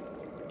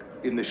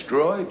 In this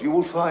droid, you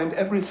will find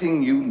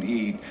everything you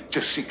need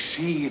to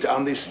succeed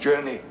on this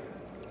journey.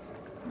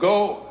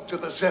 Go to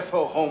the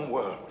Zepho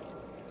homeworld.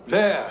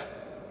 There,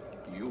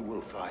 you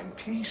will find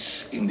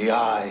peace in the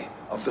eye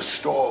of the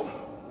storm.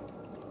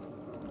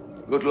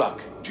 Good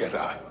luck,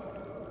 Jedi.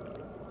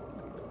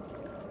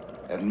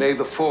 And may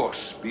the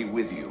Force be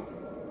with you.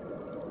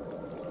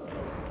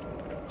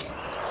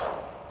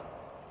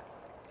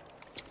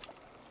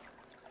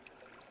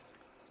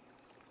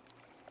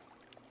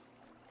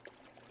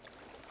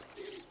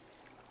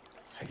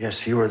 I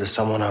guess you were the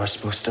someone I was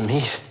supposed to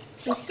meet.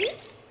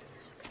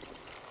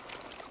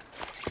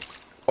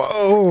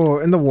 Whoa,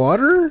 in the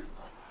water?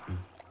 You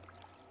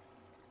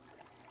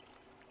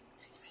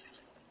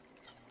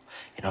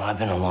know, I've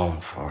been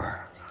alone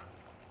for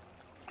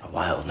a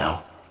while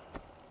now.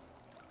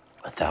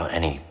 Without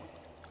any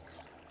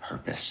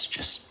purpose,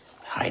 just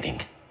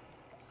hiding.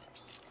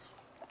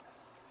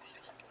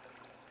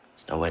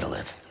 There's no way to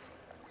live.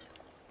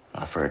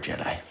 Not for a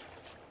Jedi.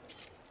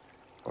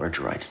 Or a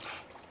droid.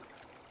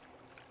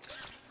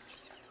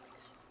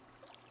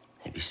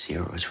 Maybe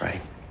Sierra was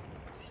right.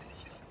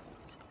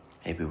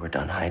 Maybe we're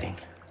done hiding.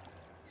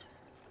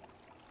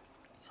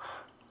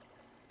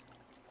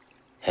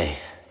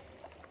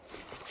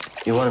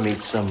 You want to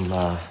meet some,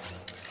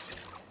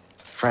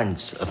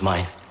 friends of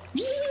mine?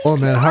 Oh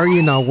man, how are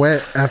you not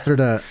wet after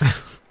that?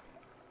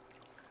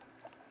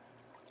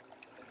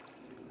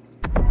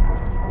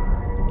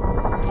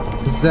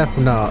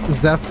 Zepho.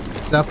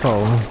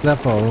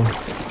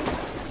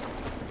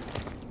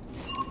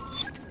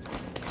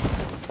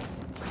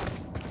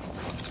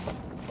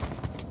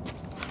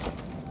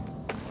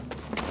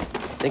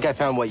 Think I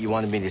found what you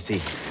wanted me to see.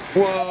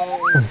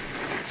 Whoa!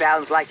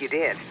 Sounds like you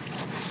did.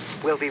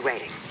 We'll be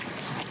waiting.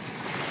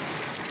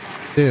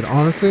 Dude,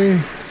 honestly,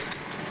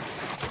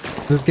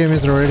 this game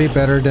is already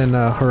better than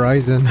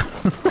Horizon. Dumb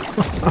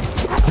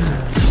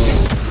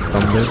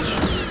bitch.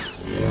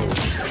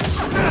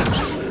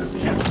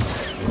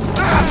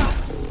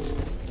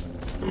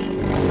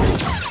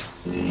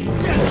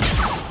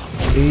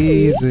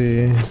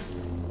 Easy.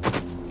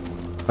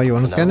 Oh, you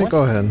want to scan it?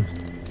 Go ahead.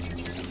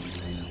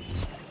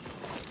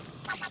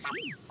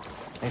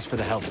 Thanks for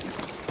the help.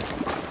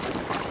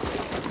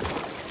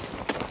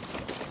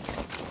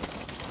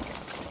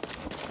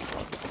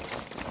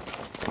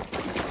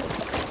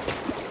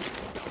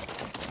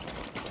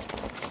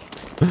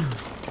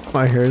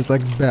 My hair is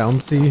like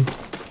bouncy.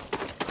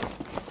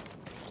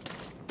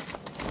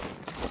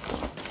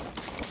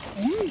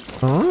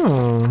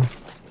 Oh.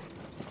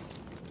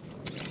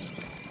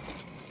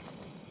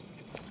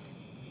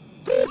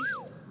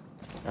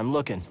 I'm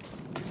looking.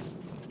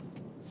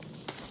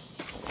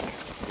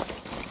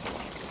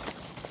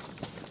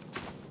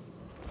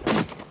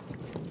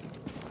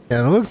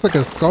 Yeah, that looks like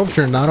a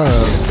sculpture, not a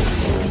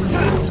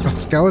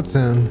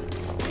skeleton.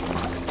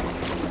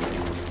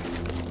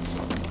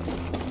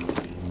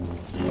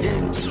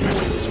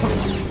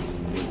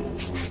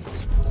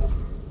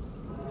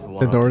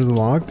 The door is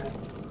locked.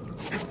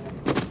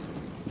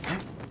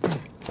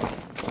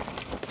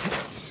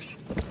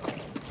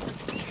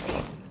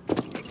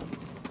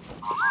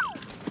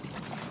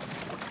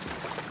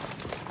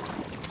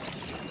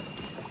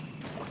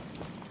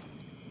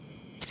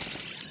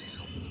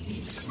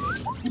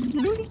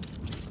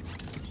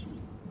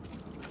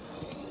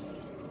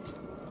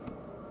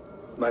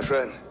 My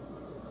friend,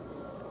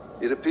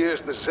 it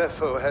appears the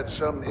Zepho had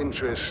some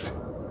interest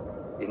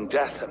in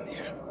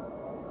Dathomir.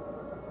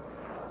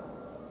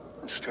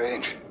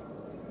 Strange.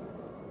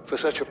 For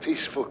such a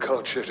peaceful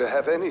culture to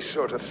have any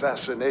sort of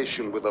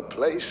fascination with a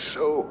place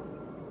so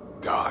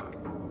dark.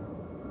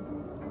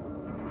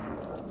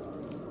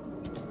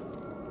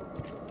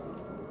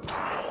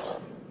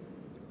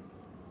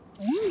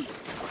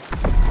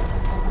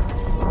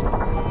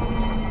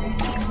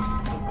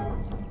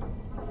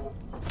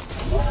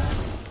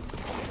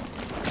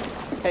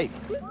 Hey,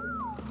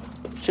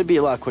 should be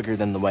a lot quicker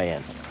than the way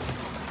in.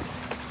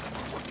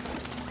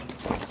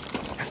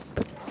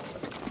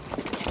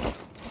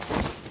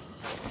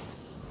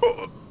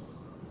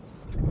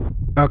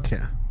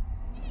 Okay.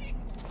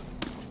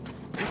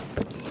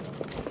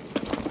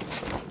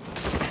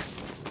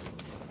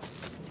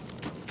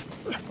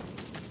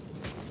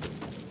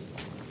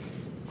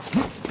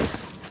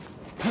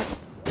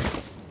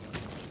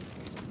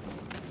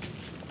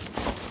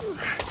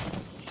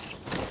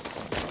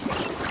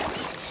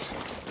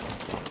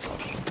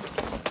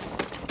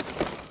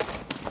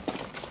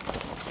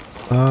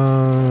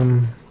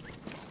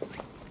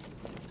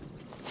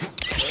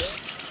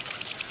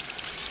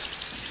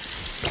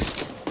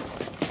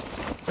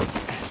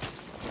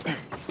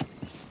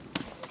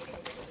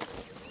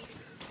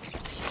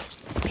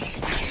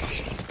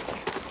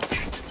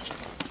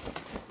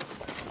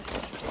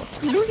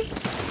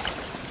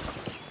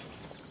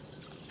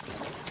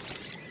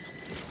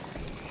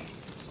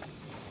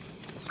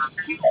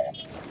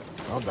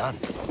 Well done.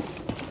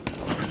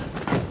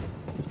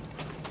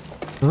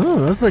 Oh,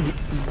 that's like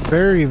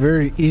very,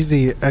 very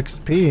easy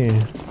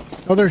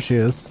XP. Oh, there she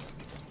is.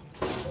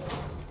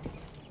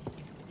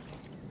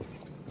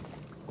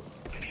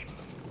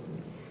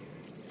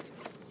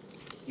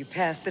 You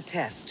passed the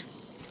test.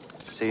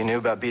 So you knew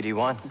about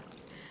BD1?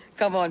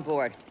 Come on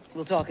board.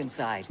 We'll talk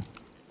inside.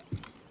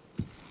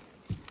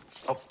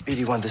 Oh,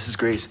 BD1, this is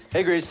Grease.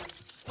 Hey, Grease.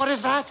 What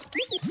is that?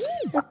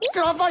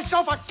 Get off my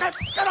sofa!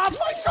 Get off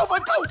my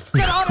sofa! Don't!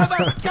 Get out of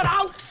there! Get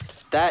out!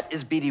 That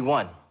is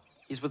BD1.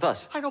 He's with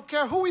us. I don't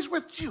care who he's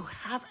with. Do you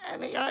have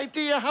any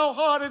idea how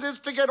hard it is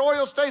to get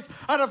oil stains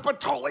out of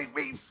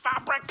petroleum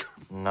fabric?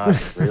 Not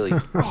really.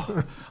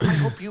 Oh, I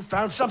hope you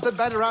found something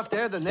better out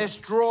there than this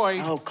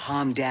droid. Oh,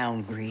 calm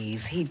down,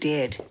 Grease. He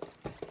did.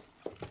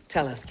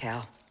 Tell us,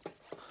 Cal.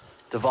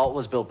 The vault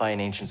was built by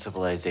an ancient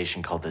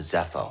civilization called the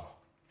Zepho.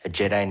 A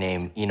Jedi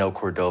named Eno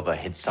Cordova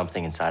hid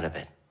something inside of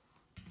it.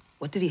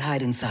 What did he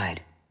hide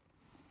inside?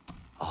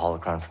 A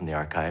holocron from the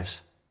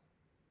archives.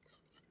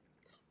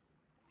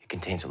 It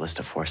contains a list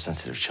of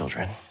Force-sensitive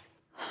children.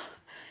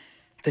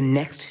 The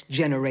next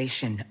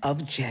generation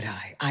of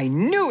Jedi. I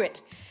knew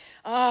it!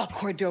 Ah,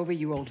 Cordova,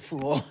 you old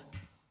fool.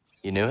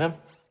 You knew him?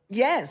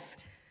 Yes,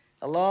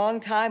 a long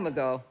time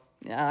ago.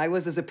 I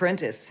was his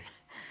apprentice.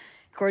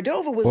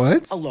 Cordova was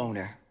What? a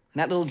loner.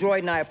 That little droid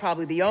and I are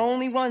probably the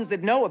only ones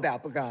that know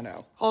about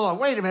Pagano. Hold on,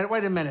 wait a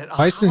minute.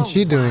 Why isn't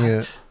she doing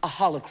it? A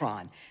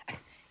holocron.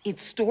 It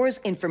stores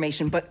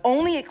information, but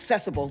only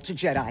accessible to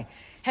Jedi.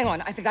 Hang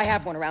on, I think I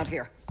have one around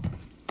here.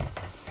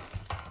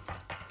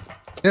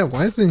 Yeah,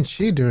 why isn't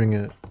she doing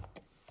it?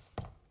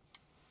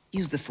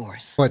 Use the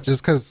Force. What,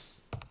 just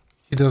because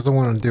she doesn't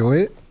want to do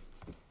it?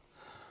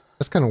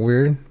 That's kind of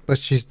weird, but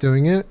she's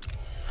doing it.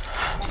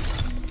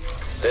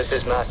 This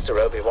is Master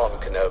Obi-Wan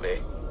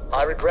Kenobi.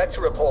 I regret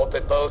to report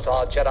that both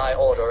our Jedi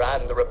Order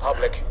and the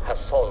Republic have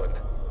fallen.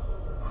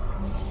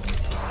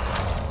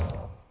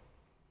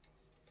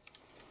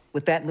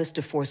 With that list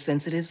of Force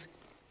sensitives,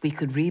 we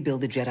could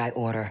rebuild the Jedi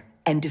Order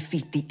and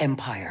defeat the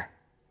Empire.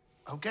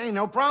 Okay,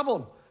 no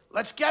problem.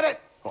 Let's get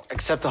it. Well,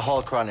 except the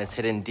holocron is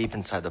hidden deep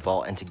inside the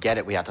vault, and to get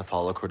it, we have to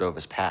follow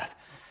Cordova's path.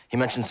 He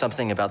mentioned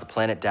something about the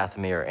planet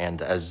Dathomir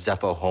and a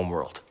Zepho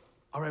homeworld.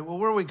 All right, well,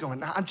 where are we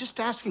going? I'm just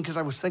asking because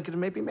I was thinking of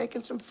maybe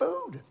making some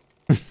food.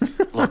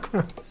 Look,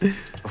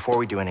 before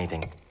we do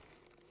anything,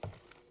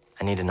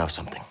 I need to know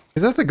something.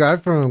 Is that the guy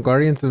from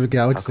Guardians of the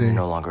How come Galaxy? you're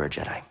no longer a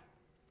Jedi?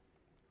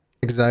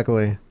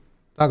 Exactly.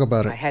 Talk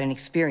about I it. had an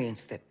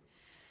experience that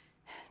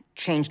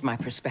changed my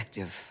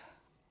perspective.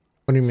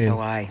 What do you mean? So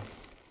I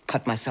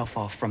cut myself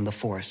off from the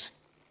Force.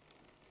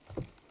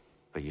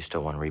 But you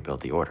still want to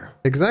rebuild the Order.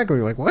 Exactly.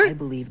 Like I what?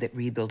 believe that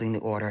rebuilding the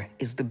Order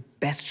is the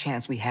best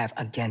chance we have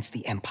against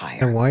the Empire.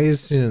 And why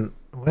isn't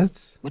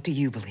what? What do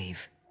you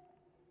believe?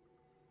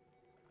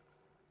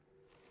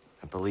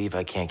 I believe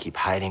I can't keep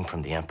hiding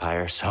from the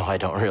Empire, so I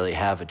don't really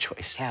have a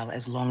choice. Cal,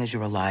 as long as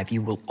you're alive,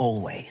 you will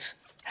always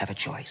have a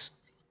choice.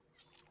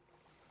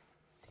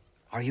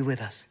 Are you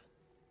with us?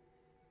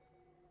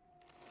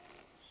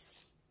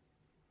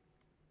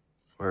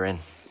 We're in.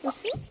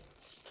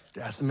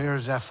 Dathomir or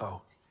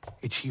Zepho,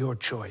 it's your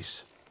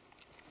choice.